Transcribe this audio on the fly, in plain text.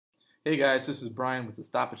Hey guys, this is Bryan with the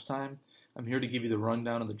Stoppage Time. I'm here to give you the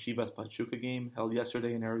rundown of the Chivas Pachuca game held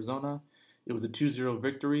yesterday in Arizona. It was a 2-0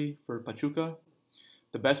 victory for Pachuca.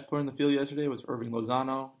 The best player in the field yesterday was Irving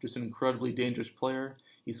Lozano, just an incredibly dangerous player.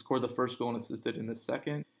 He scored the first goal and assisted in the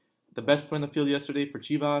second. The best player in the field yesterday for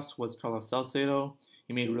Chivas was Carlos Salcedo.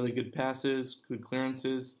 He made really good passes, good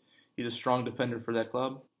clearances. He's a strong defender for that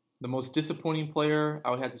club. The most disappointing player I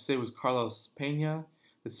would have to say was Carlos Peña,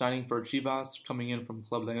 the signing for Chivas coming in from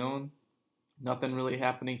Club Leon. Nothing really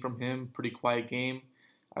happening from him. Pretty quiet game.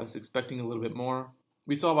 I was expecting a little bit more.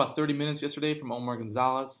 We saw about 30 minutes yesterday from Omar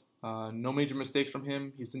Gonzalez. No major mistakes from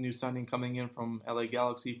him. He's the new signing coming in from LA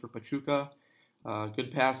Galaxy for Pachuca.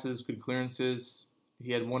 Good passes, good clearances.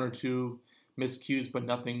 He had one or two miscues, but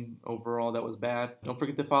nothing overall that was bad. Don't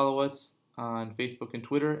forget to follow us on Facebook and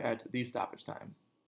Twitter at The Stoppage Time.